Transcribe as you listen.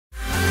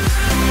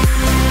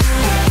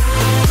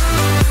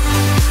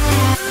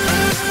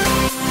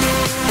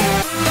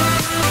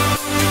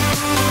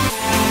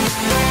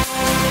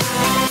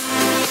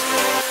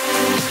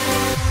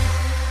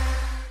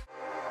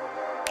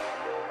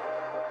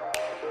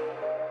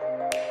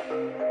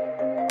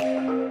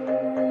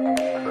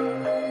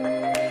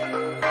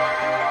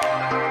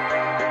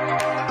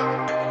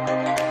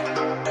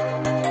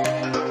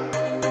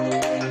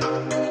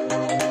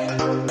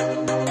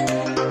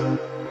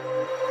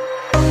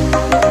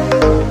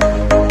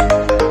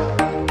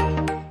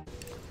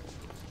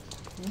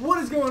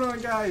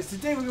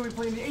Today we're going to be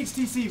playing the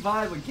HTC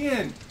VIVE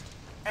again,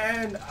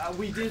 and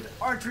we did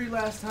archery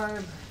last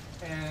time,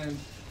 and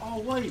oh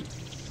wait,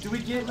 do we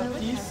get a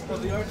piece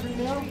of the archery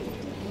now? Did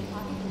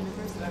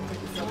I pick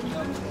something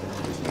up?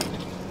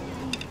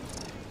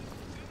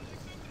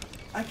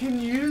 I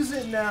can use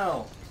it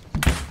now!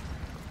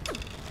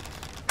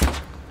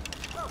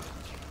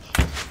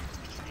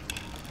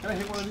 Can I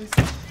hit one of these?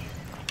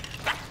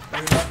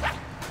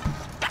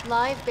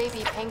 Live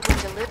baby penguin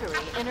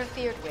delivery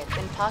interfered with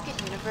in Pocket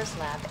Universe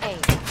Lab A.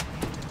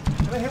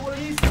 Can I hit one of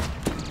these?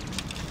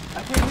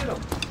 I can't hit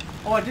them.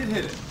 Oh, I did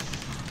hit it.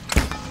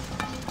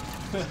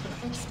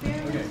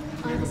 Experiment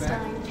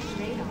Einstein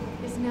radar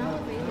is now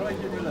available. How do I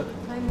get rid of it?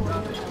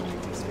 Primordial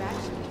element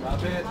extraction.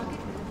 Drop it. Pocket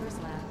Universe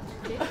Lab.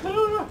 I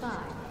don't know. 5.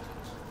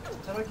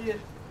 How do I get...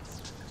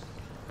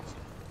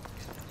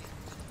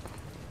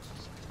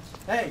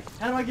 Hey,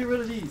 how do I get rid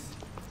of these?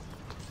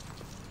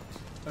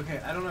 Okay,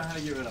 I don't know how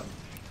to get rid of them.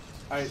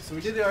 Alright, so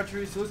we did the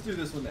archery, so let's do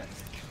this one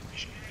next.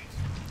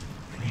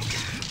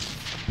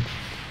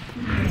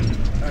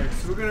 Alright,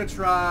 so we're gonna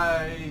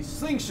try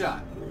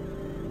Slingshot.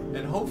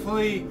 And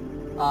hopefully,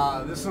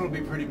 this one will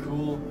be pretty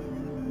cool.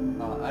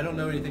 I don't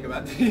know anything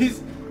about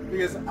these,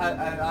 because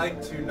I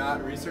like to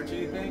not research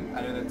anything.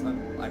 I know that's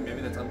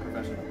maybe that's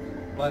unprofessional.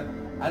 But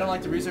I don't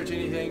like to research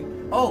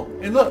anything. Oh,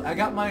 and look, I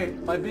got my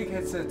big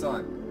headsets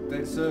on.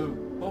 So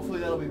hopefully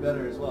that'll be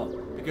better as well.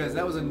 Because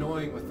that was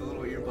annoying with the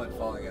little earbud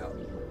falling out.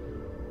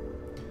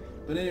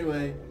 But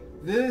anyway,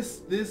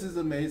 this is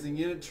amazing.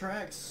 It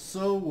tracks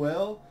so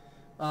well.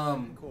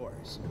 Of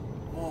course.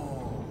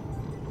 Oh.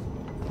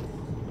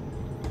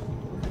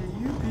 Look at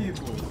you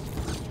people.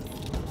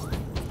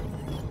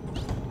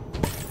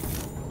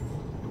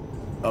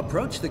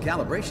 Approach the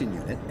calibration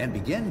unit and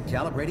begin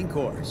calibrating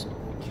cores.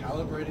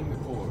 Calibrating the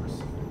cores.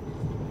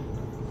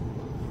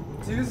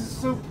 See, this is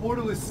so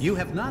portally. You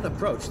have not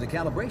approached the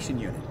calibration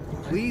unit.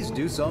 Please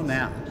do so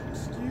now.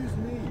 Excuse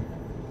me.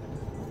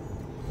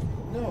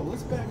 No,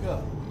 let's back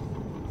up.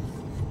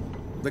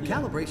 The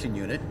calibration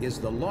unit is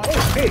the largest.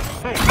 Oh,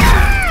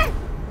 hey!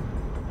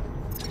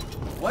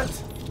 What?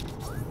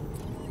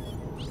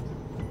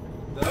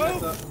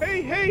 Oh,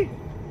 hey!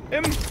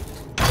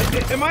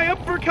 Am I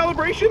up for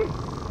calibration?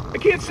 I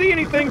can't see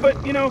anything,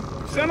 but you know,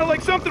 sounded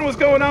like something was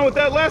going on with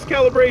that last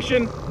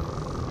calibration.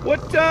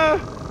 What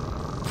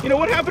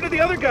what happened to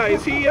the other guy?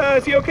 Is he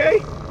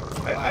okay?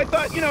 I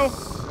thought, you know,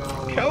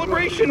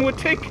 calibration would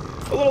take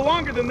a little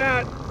longer than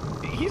that.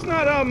 He's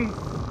not,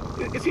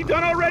 is he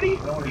done already?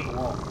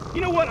 You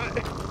know what?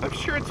 I'm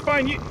sure it's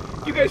fine. You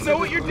guys know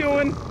what you're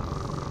doing.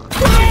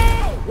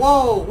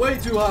 Whoa, way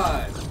too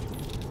high.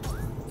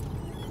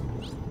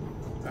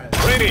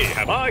 Rainey,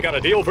 have I got a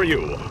deal for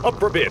you? Up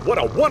for bid. What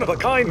a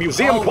one-of-a-kind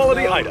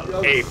museum-quality item.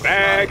 A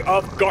bag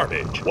of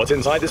garbage. What's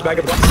inside this bag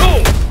of garbage?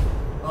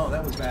 Oh,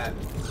 that was bad.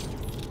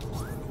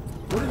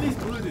 What did these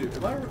blue do?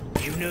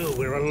 You know,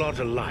 we're a lot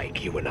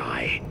alike, you and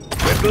I.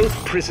 We're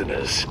both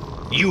prisoners.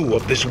 You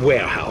of this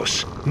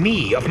warehouse.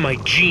 Me of my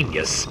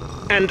genius.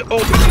 And all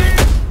the...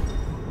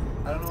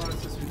 I don't know what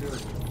it's supposed to be doing.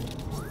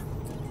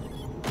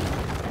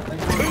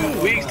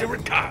 2 weeks to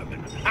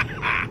retirement.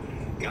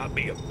 Got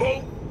me a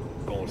boat.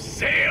 Gonna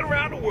sail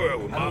around the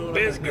world with my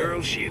best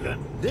girl, Sheila.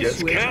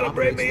 Just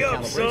calibrate me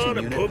up, son,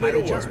 and put me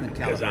to work.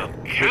 Cause I'm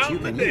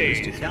counting the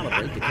days. Just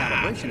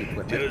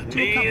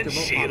me and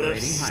Sheila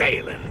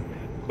sailing.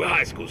 We're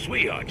high school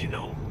sweethearts, you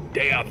know.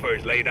 Day I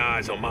first laid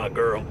eyes on my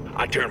girl,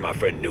 I turned my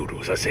friend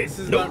Noodles. I said,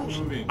 Noodles,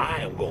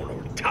 I am gonna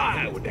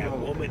retire with that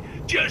woman.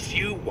 Just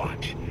you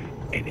watch.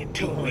 And in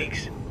 2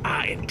 weeks,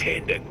 I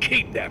intend to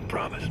keep that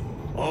promise.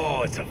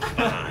 Oh, it's a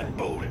fine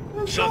boat.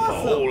 Sunk my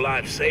whole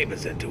life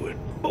savings into it.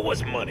 But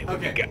what's money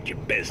when you got your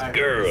best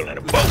girl and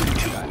a boat in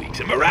 2 weeks?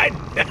 Am I right?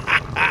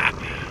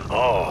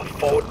 Oh,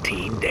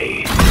 14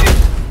 days.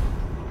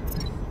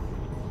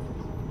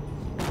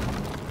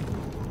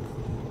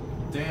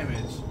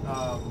 Damage.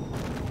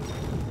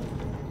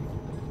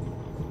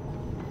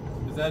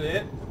 Is that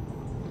it?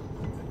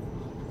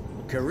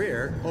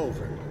 Career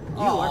over.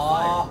 You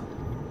are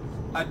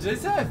fired. Did I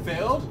say I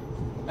failed?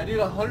 I did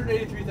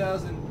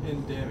 183,000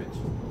 in damage.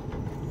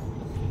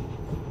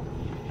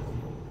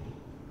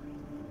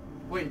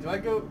 Wait, do I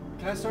go?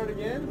 Can I start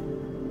again?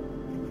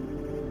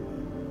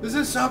 This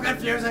is so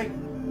confusing.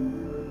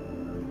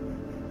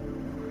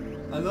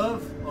 I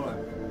love. Hold on.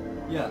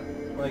 Yeah,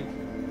 like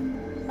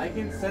I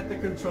can set the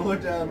controller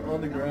down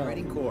on the ground.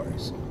 Writing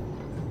cores.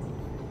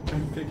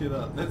 And pick it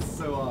up. That's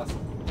so awesome.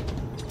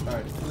 All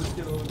right, so let's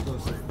get a little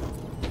closer.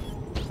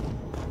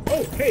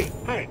 Oh, hey,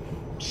 hi.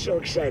 So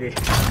excited.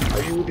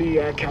 Are you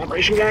the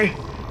calibration guy?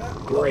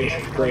 Great.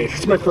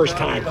 It's my first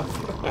time.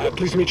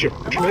 Pleased to meet you.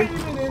 What's your name?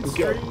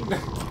 Miguel.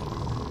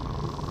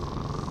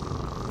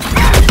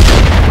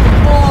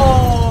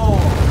 Oh!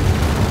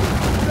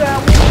 That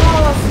was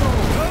awesome!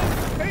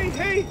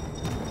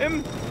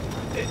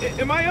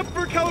 up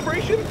for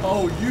calibration?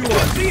 Oh, you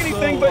Couldn't see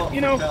anything, so but,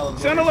 you know, calibration.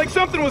 sounded like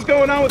something was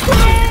going on with...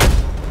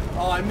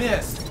 Oh, I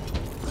missed.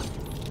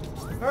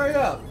 Hurry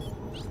up.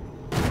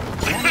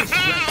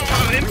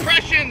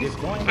 Impressions!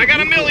 I got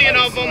a million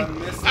of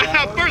them.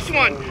 First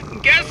one,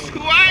 guess who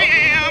I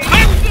am?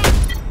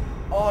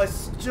 Oh,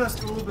 it's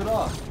just a little bit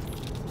off.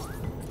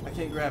 I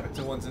can't grab it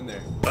till one's in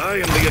there. I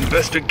am the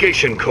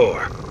Investigation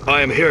Corps.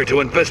 I am here to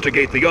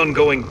investigate the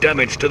ongoing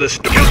damage to the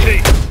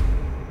guilty.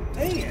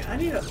 Dang it, I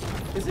need a...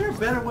 Is there a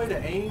better way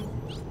to aim?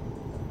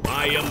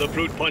 I am the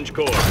Fruit Punch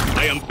Corps.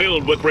 I am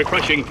filled with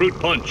refreshing fruit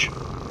punch.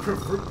 Fruit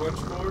punch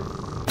cord?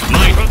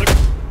 My brother...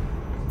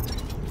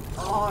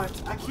 Oh,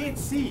 I can't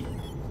see.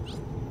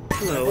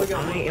 Hello,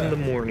 I am the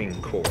Morning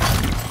Corps.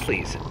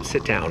 Please,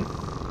 sit down.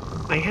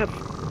 I have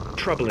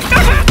trouble in... There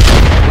we go.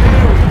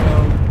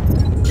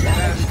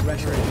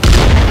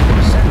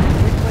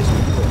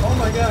 Oh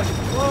my gosh.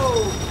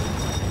 Whoa.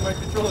 My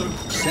controller.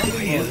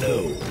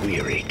 Hello,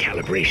 weary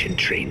calibration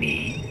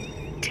trainee.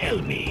 Tell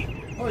me,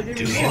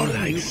 do you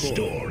like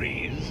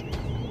stories?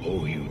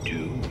 Oh, you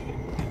do?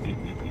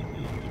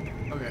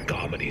 Okay.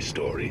 Comedy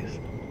stories?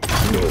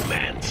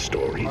 Romance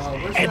stories?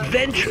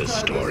 Adventure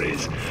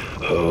stories?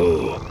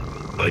 Oh,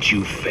 but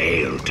you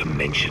failed to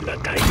mention a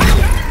type.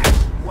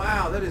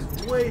 Wow, that is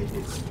it's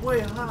way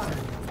high.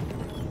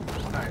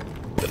 Alright.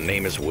 The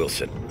name is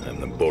Wilson. I'm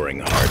the boring,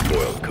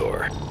 hard-boiled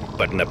core.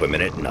 Button up a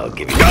minute and I'll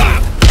give you...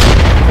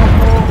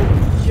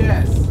 Oh,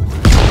 yes.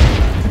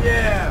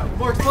 Yeah,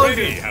 more explosions.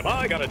 Lady, have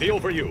I got a deal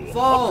for you?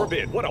 Fall. Up for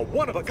bid. What a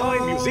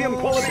one-of-a-kind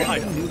museum-quality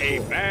item. A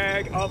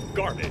bag of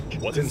garbage.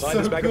 What's inside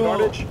this bag of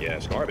garbage?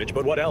 Yes, garbage,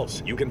 but what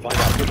else? You can find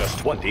out for just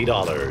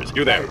 $20.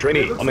 You there,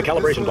 trainee, on the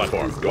calibration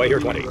platform. Do I hear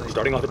 20?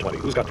 Starting off at 20.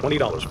 Who's got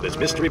 $20 for this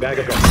mystery bag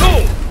of garbage?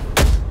 Oh!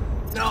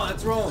 No,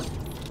 that's wrong.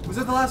 Was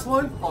that the last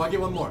one? Oh, I get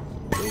one more.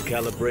 New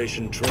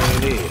calibration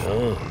trainee,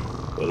 huh?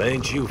 Well,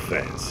 ain't you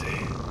fancy?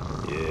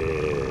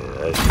 Yeah,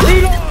 that's...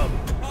 Freedom!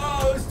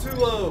 Oh, it was too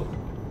low.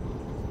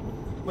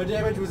 My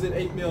damage was at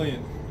 8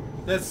 million.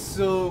 That's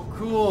so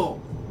cool.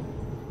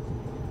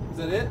 Is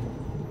that it?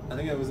 I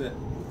think that was it.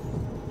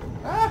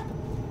 Ah!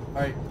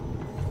 Alright.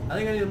 I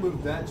think I need to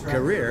move that track.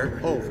 Career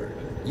over.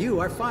 You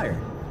are fired.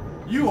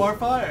 You are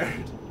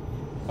fired.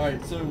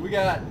 Alright, so we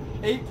got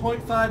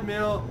 8.5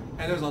 mil,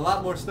 and there's a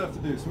lot more stuff to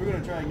do. So we're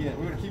going to try again.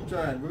 We're going to keep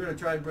trying. We're going to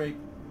try and break,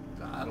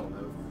 I don't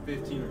know,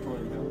 15 or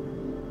 20 mil.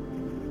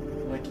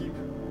 And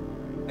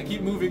I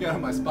keep moving out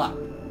of my spot.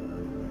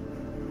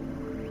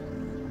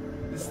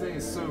 This thing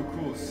is so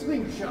cool.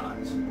 Slingshot.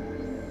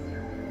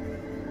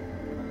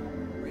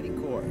 Rating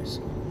cores.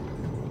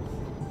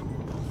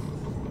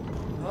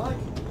 I like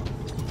it.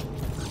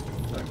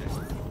 Okay.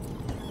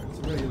 So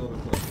we're going to get a little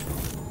bit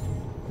closer.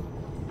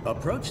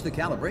 Approach the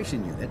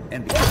calibration unit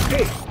and be...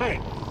 Hey, hi.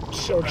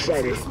 So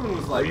excited. This one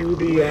was Are like you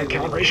the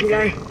calibration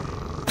guy?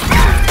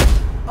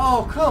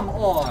 Oh, come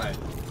on!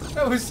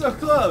 That was so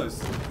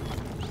close!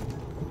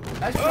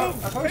 Actually,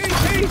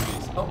 Hey!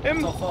 Oh,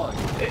 it's all falling.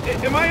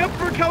 Am I up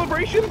for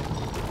calibration?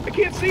 I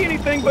can't see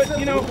anything, but,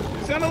 you know,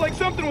 sounded like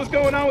something was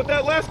going on with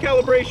that last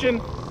calibration.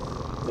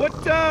 What,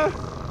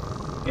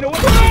 you know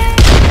what?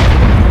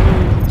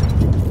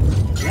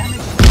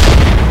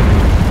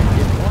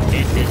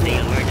 This is the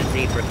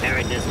Emergency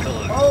Preparedness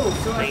Corps. Oh,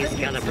 so Please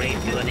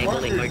calibrate to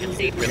enable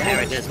emergency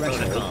preparedness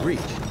protocol. breach.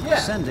 Yeah.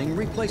 Sending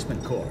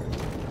replacement core.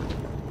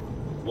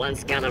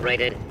 Once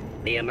calibrated,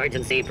 the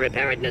Emergency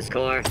Preparedness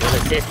Corps will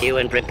assist you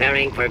in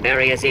preparing for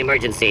various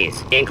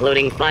emergencies,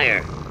 including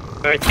fire,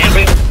 earth,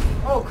 and...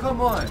 Oh, come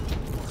on!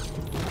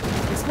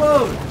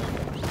 Explode!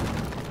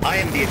 I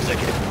am the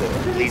Executive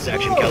Corps. Please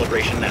action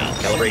calibration now.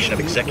 Calibration of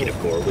Executive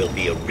Corps will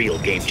be a real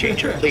game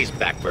changer. Please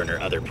backburner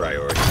other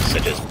priorities,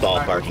 such as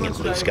ballparking in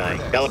blue sky.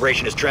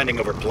 Calibration is trending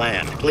over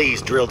plan.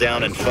 Please drill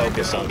down and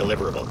focus on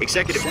deliverable.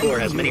 Executive Corps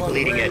has many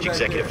bleeding-edge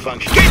executive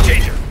functions. Game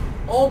changer!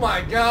 Oh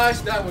my gosh,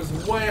 that was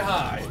way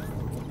high!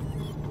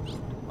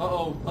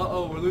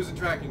 Uh-oh, we're losing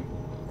tracking.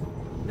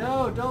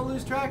 No, don't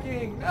lose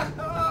tracking!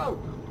 No!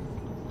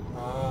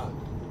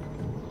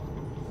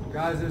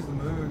 Guys, there's the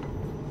moon.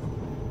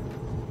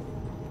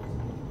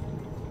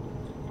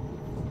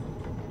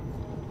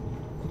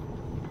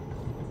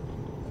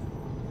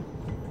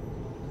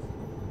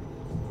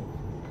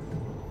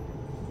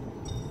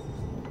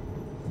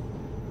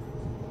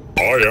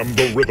 I am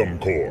the Rhythm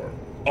Corps.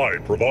 I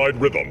provide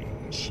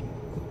rhythms.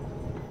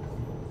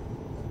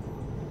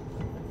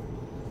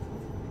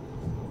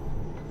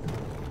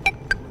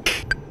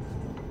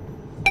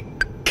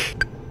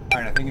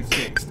 Alright, I think it's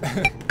fixed.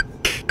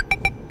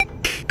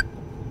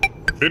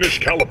 Finish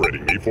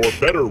calibrating me for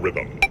better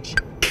rhythms.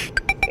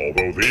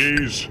 Although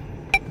these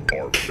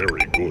are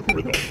very good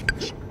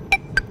rhythms.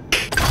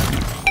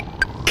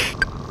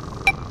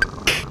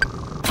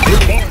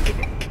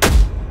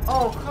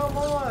 Oh, come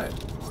on!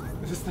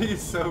 This thing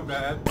is so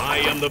bad. I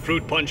am the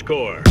Fruit Punch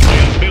Corps. I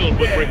am filled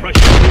with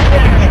refreshing fruit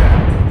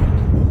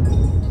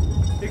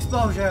punch.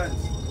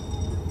 Explosions!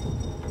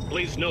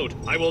 Please note,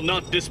 I will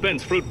not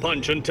dispense fruit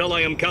punch until I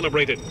am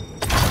calibrated.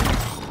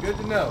 Good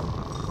to know.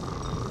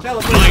 My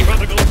Calibrate!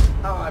 tropical...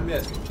 Oh, I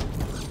missed.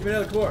 Give me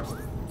another core.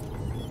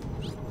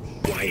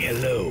 Why,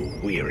 hello,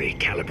 weary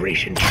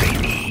calibration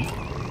trainee.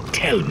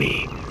 Tell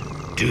me,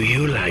 do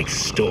you like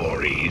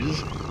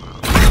stories?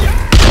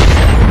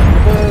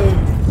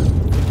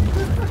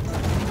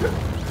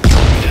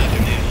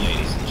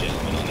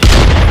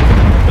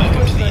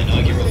 Welcome to the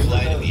inaugural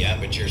flight of the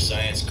Aperture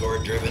Science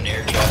Corps-driven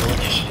Air Travel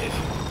Initiative.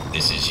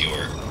 This is your...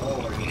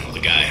 the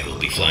guy who'll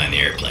be flying the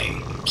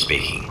airplane,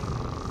 speaking. Is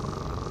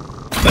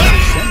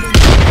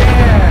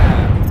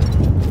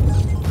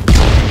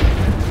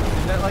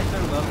that like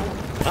their level?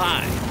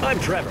 Hi, I'm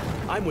Trevor.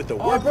 I'm with the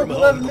Oh, Work I broke From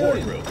 11 Home Core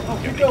million. Group. Oh,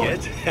 keep You going.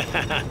 kids?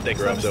 They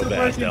grow up so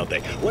fast, don't they?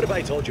 What if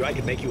I told you I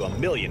could make you a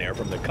millionaire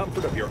from the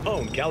comfort of your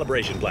own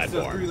calibration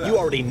platform? You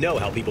already know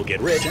how people get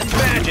rich.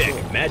 Magic!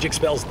 Magic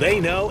spells they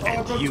know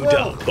and you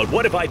don't. But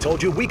what if I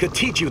told you we could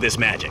teach you this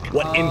magic?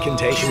 What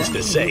incantations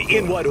to say,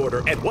 in what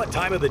order, and what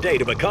time of the day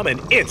to become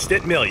an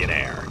instant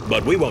millionaire.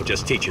 But we won't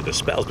just teach you the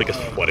spells, because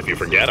what if you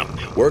forget them?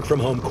 Work From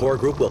Home Core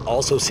Group will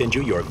also send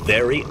you your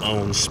very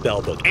own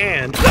spellbook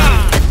and...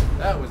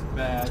 That was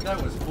bad. That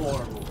was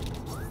horrible.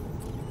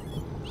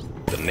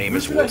 The name Who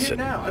is should I hit Wilson.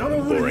 now? I don't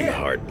know who to Boring, hit.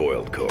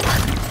 hard-boiled core.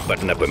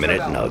 Button up a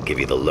minute and I'll give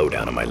you the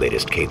lowdown on my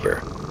latest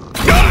caper. Oh,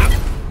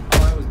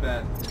 that was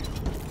bad.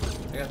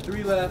 I got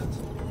 3 left,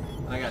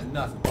 and I got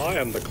nothing. I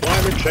am the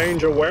Climate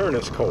Change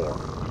Awareness Corps.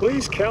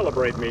 Please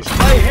calibrate me.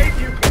 I hate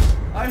you!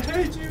 I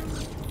hate you!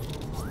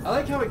 I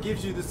like how it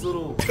gives you this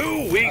little...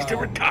 2 weeks to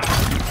retire.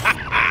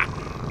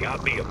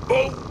 Got me a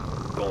boat.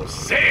 Gonna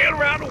sail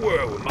around the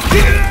world with my...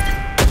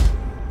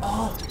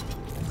 Oh!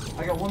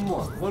 I got one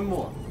more. One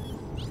more.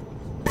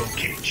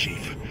 Okay,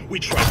 Chief. We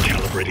tried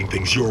calibrating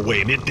things your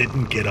way and it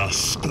didn't get us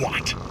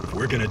squat. If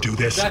we're gonna do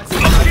this... That's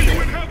it.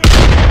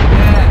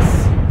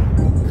 Yes!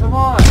 Come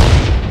on!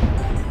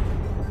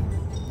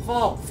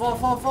 Fall. Fall,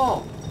 fall,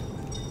 fall.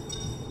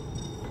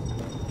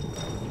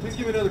 Please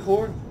give me another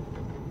chord.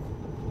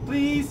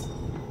 Please.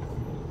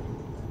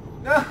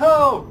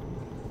 No!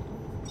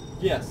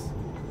 Yes.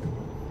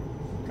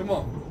 Come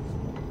on.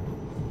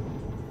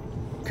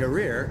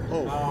 Career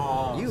over.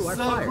 Oh, You are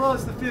so fired.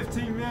 close to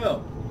 15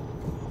 mil.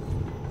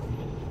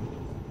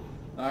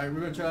 Alright, we're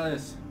gonna try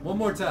this one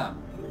more time.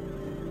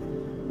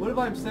 What if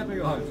I'm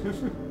stepping on?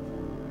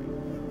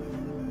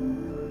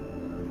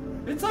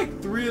 It's like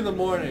 3 in the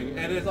morning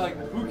and it's like,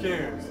 who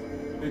cares?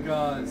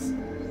 Because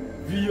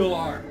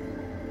VR.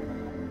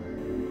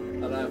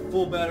 And I have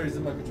full batteries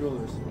in my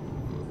controllers.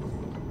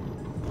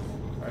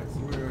 Alright, so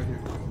we're right here.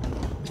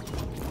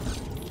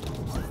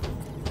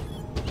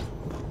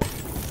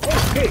 Oh,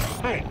 hey,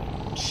 hi.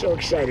 I'm so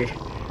excited.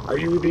 Are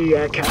you the,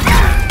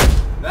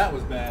 That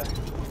was bad.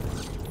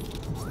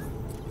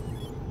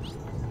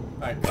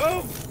 Alright.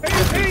 Oh,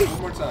 hey!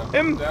 One more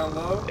time. Down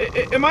low.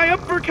 Am I up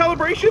for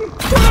calibration?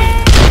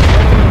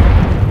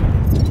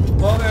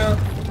 Fall down.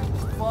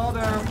 Fall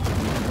down.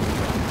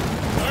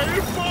 Are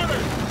you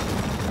farted?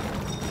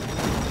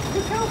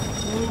 Look how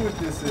fluid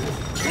this is.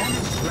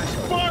 Damage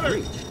threshold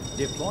reached.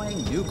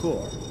 Deploying new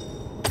core.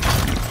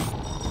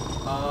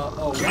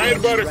 Oh, I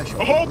had butter.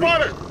 A whole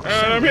butter.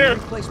 I'm here.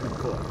 Replacement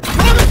core.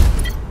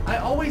 I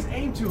always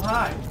aim too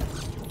high.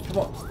 Come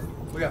on.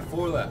 We got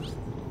 4 left.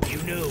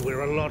 You know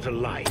we're a lot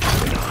alike, you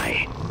and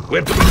I.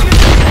 We're... Gotcha.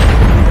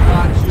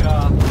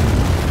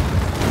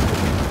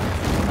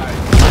 I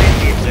am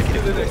the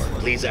Executive Core.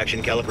 Please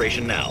action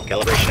calibration now.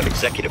 Calibration of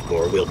Executive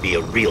Core will be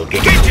a real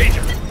game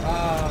changer.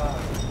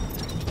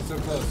 So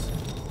close.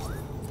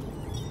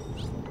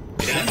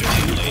 Good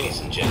afternoon, ladies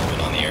and gentlemen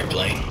on the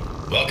airplane.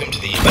 Welcome to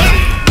the...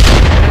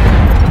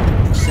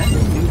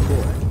 Sending new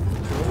core.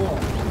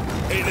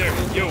 Hey there,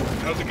 yo,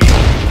 how's it going?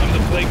 I'm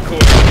the Plague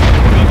Corps.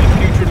 About the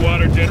putrid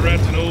water, dead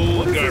rats, and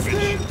old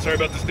garbage. Sorry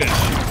about the stench.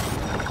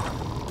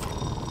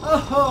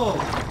 Oh!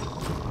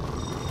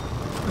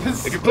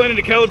 If you're planning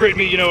to calibrate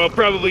me, I'll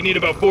probably need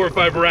about 4 or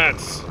 5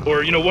 rats.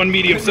 Or, 1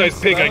 medium-sized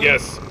pig, I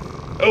guess.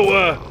 Oh,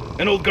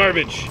 an old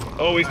garbage.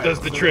 Always does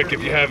the trick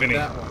if you have any.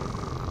 That one.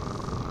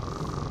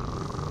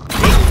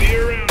 We'll see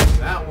you around.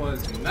 That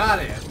was not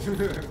it.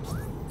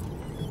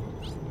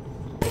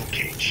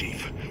 Okay,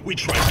 Chief. We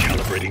tried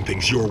calibrating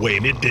things your way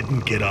and it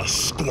didn't get us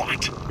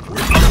squat. If we're...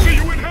 I'll see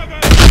you in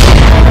heaven!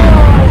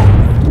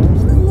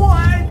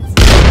 What?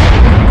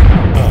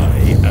 I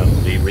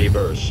am the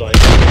reverse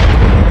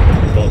psychology.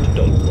 But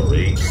don't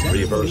worry,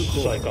 reverse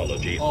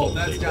psychology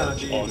only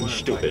works on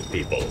stupid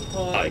people.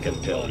 I can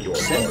tell you're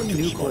far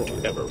too smart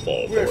to ever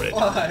fall for it,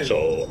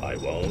 so I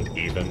won't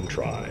even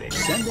try.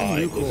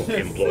 I will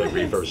employ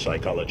reverse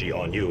psychology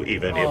on you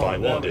even if I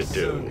wanted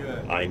to.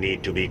 I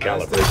need to be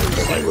calibrated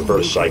for my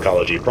reverse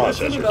psychology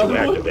processor to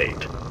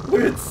activate.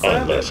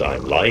 Unless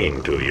I'm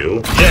lying to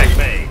you.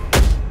 Checkmate!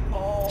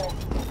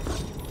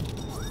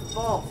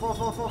 Fall.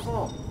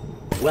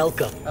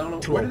 Welcome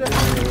to a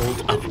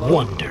world of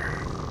wonder.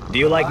 Do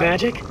you like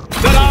magic?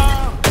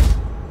 Ta-da!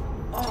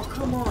 Oh,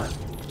 come on.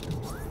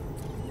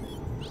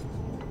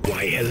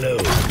 Why, hello,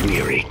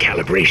 weary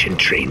calibration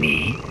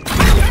trainee.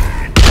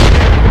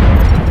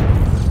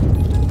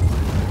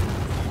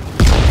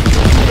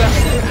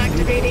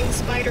 Activating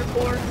Spider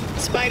Core.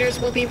 Spiders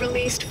will be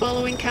released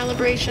following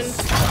calibration.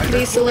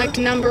 Please select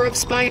number of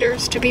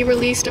spiders to be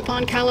released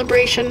upon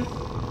calibration.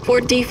 For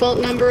default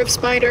number of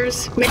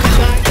spiders,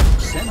 magnify.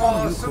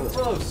 Oh, so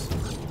close.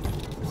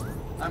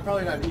 I'm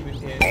probably not even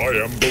in.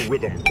 I am the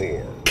Rhythm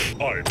Core.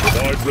 I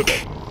provide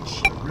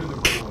rhythms. Rhythm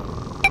Core.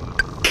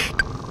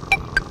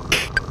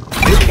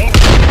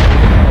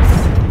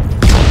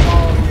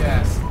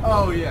 Yes.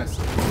 Oh, yes.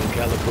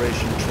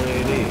 Calibration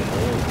trainee,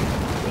 huh?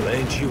 Well,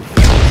 ain't you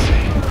fancy?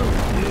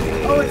 Yeah,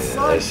 Oh, it's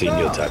I've seen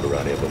your up. type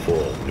around here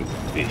before, new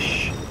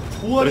fish.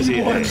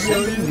 21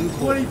 million,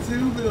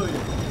 22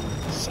 million.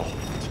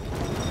 Soft.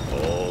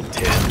 All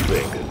 10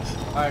 fingers.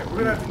 Alright, we're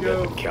gonna have to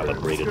go. Never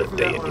calibrated a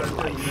day in your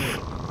life.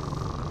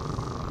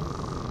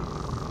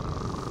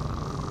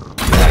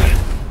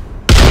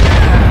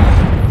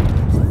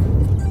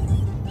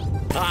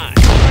 Hi,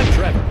 I'm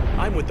Trevor.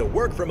 I'm with the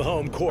Work From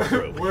Home core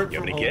group. You have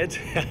any kids?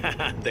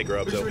 They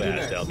grow up so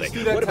fast, don't they?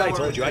 What if I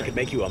told you I could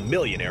make you a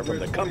millionaire from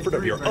the comfort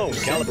of your own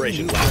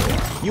calibration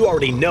platform? You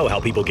already know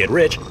how people get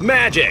rich.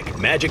 Magic!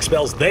 Magic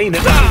spells they know.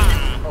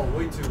 Oh,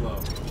 way too low.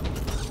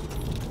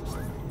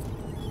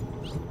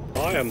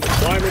 I am the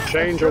Climate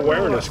Change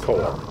Awareness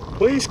Corps.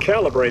 Please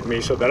calibrate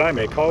me so that I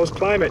may cause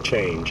climate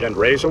change and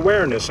raise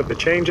awareness of the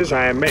changes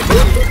I am making.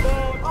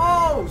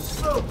 Oh,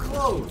 so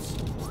close.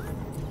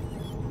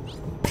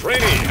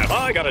 Trainee, have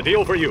I got a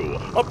deal for you?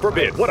 Up for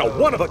bid. What a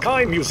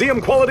one-of-a-kind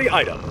museum-quality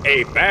item.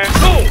 A bag.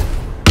 Oh!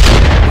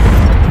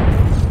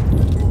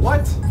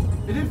 What?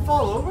 It didn't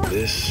fall over?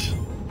 This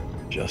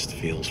just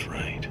feels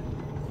right.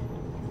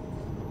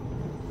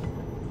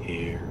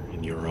 Here,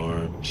 in your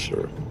arms,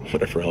 or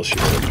whatever else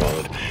you want to call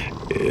it.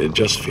 It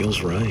just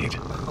feels right.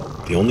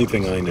 The only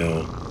thing I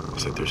know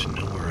is that there's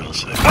nowhere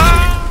else I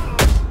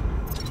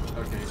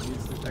Okay,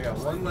 I got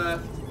one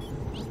left.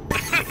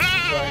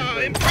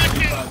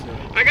 Impressions!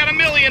 I got 1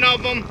 million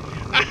of them.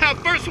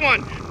 First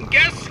one.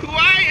 Guess who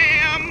I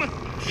am?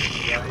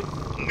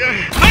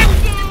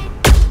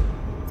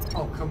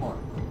 Oh, come on.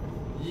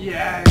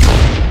 Yes!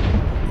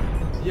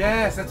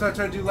 Yes, that's what I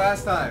tried to do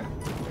last time.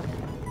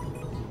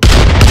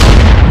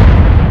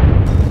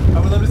 I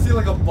would love to see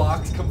like a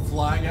box come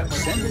flying at my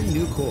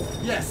New core.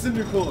 Yes,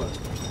 new core.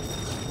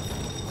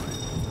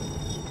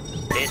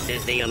 This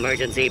is the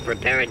Emergency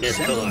Preparedness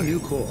Corps. New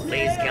core.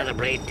 Please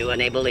calibrate to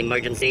enable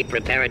emergency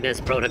preparedness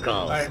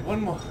protocols. Alright,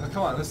 one more.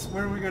 Come on,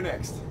 where do we go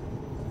next?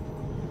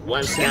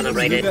 Once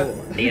calibrated,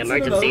 the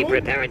Emergency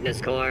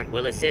Preparedness Corps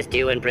will assist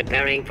you in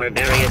preparing for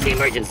various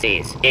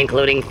emergencies,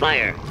 including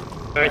fire,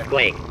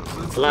 earthquake,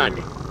 flood,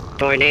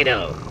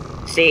 tornado,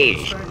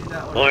 siege,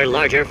 or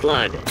larger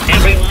flood.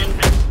 Everyone...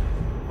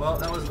 Well,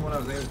 that wasn't what I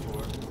was aiming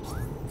for.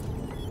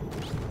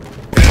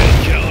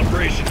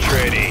 Calibration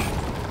trainee.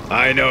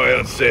 I know I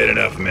don't say it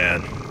enough,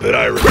 man, but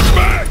I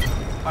respect.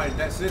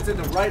 Alright, so it's at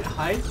the right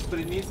height, but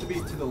it needs to be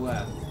to the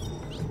left.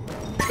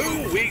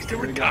 2 weeks to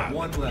retire.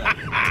 One left.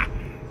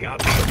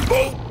 Got me a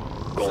boat.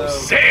 Gonna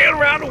sail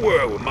around the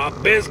world with my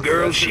best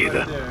girl,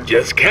 Sheila.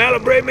 Just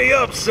calibrate me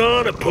up,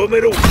 son, and put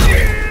me to work.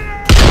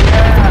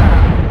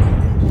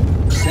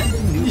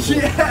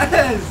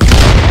 Yes!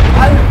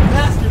 I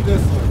mastered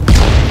this one.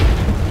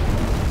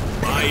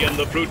 I am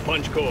the Fruit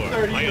Punch Core.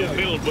 I am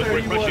filled with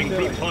refreshing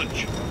fruit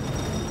punch.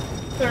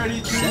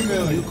 32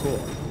 million.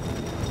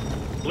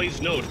 Please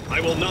note, I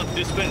will not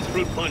dispense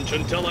fruit punch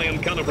until I am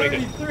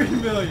calibrated.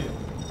 33 million.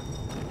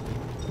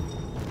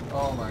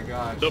 Oh my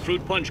gosh. The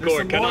Fruit Punch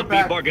Core cannot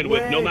be bargained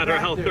with no matter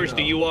how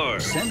thirsty you are.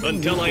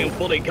 Until I am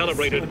fully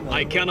calibrated,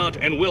 I cannot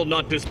and will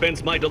not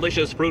dispense my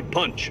delicious fruit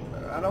punch.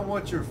 I don't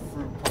want your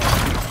fruit punch.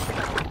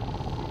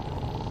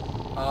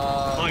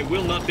 I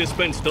will not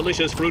dispense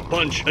delicious fruit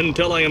punch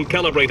until I am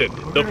calibrated.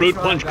 The Fruit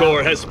Punch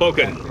Core has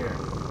spoken.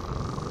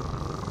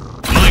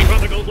 My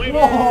tropical flavor.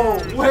 Whoa,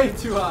 way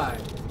too high.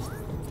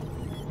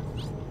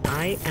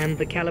 I am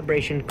the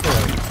calibration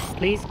core.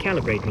 Please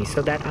calibrate me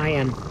so that I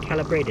am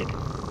calibrated.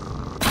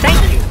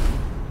 Thank you!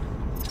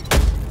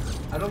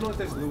 I don't know what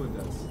this Lewin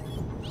does.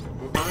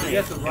 I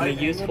am a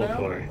useful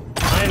core.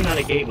 I am not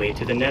a gateway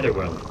to the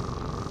netherworld.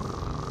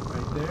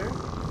 Right there.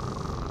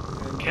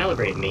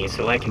 Calibrate me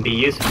so I can be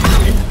useful.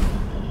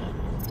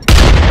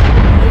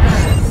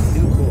 Yes!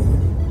 New core.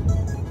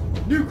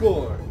 New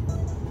core.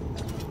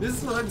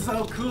 This one's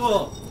so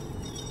cool.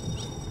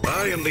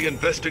 I am the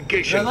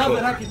investigation I love core.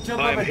 that I can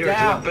jump I'm up and here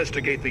down. to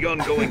investigate the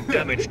ongoing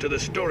damage to the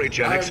storage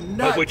annex, I'm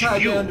not of which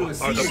tied you down to a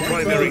are the seat.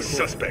 primary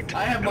suspect.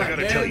 I have And my I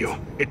gotta tell you,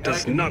 hands, it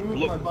does and I can not move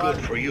look my good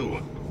body. for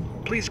you.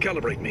 Please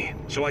calibrate me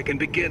so I can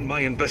begin my So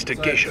I have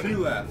investigation. 2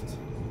 left.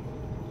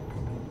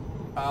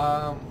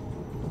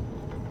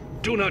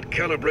 Do not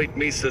calibrate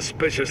me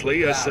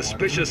suspiciously, as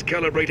suspicious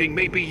calibrating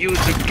may be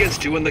used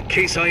against you in the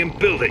case I am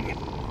building.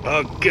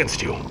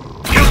 Against you.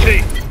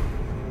 Guilty!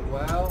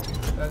 Well,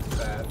 that's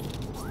bad.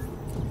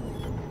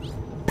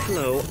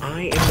 Hello,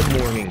 I am the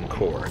Morning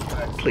Core.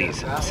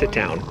 Please, sit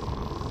down.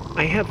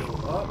 I have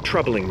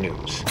troubling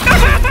news.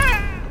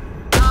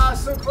 Ah,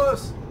 so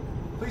close.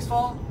 Please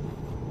fall.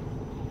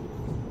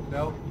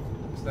 No.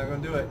 It's not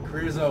gonna do it.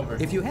 Career's over.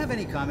 If you have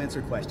any comments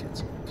or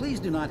questions, please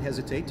do not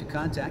hesitate to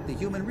contact the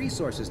Human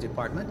Resources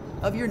Department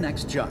of your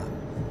next job,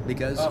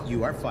 because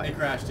you are fired. He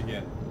crashed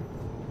again.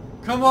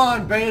 Come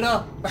on,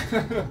 Beta!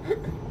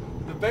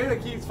 The Beta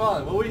keeps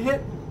falling. Well, we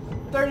hit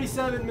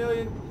 37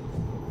 million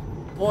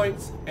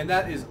points, and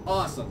that is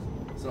awesome.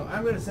 So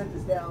I'm gonna set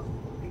this down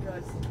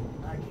because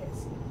I can't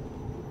see.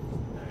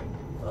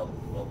 All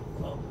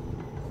right.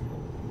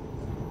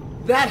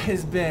 That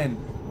has been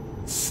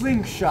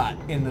Slingshot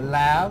in the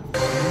lab.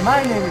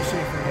 My name is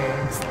Schaefer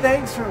Games.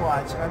 Thanks for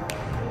watching.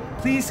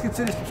 Please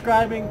consider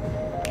subscribing.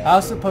 I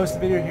also post a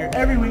video here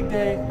every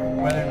weekday,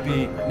 whether it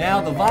be now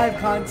the VIVE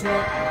content.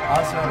 I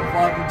also have a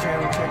vlogging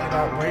channel. Check it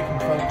out, Breaking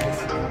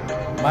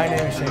Focus. My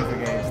name is Schaefer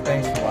Games.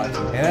 Thanks for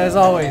watching. And as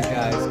always,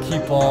 guys,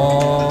 keep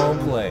on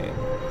playing.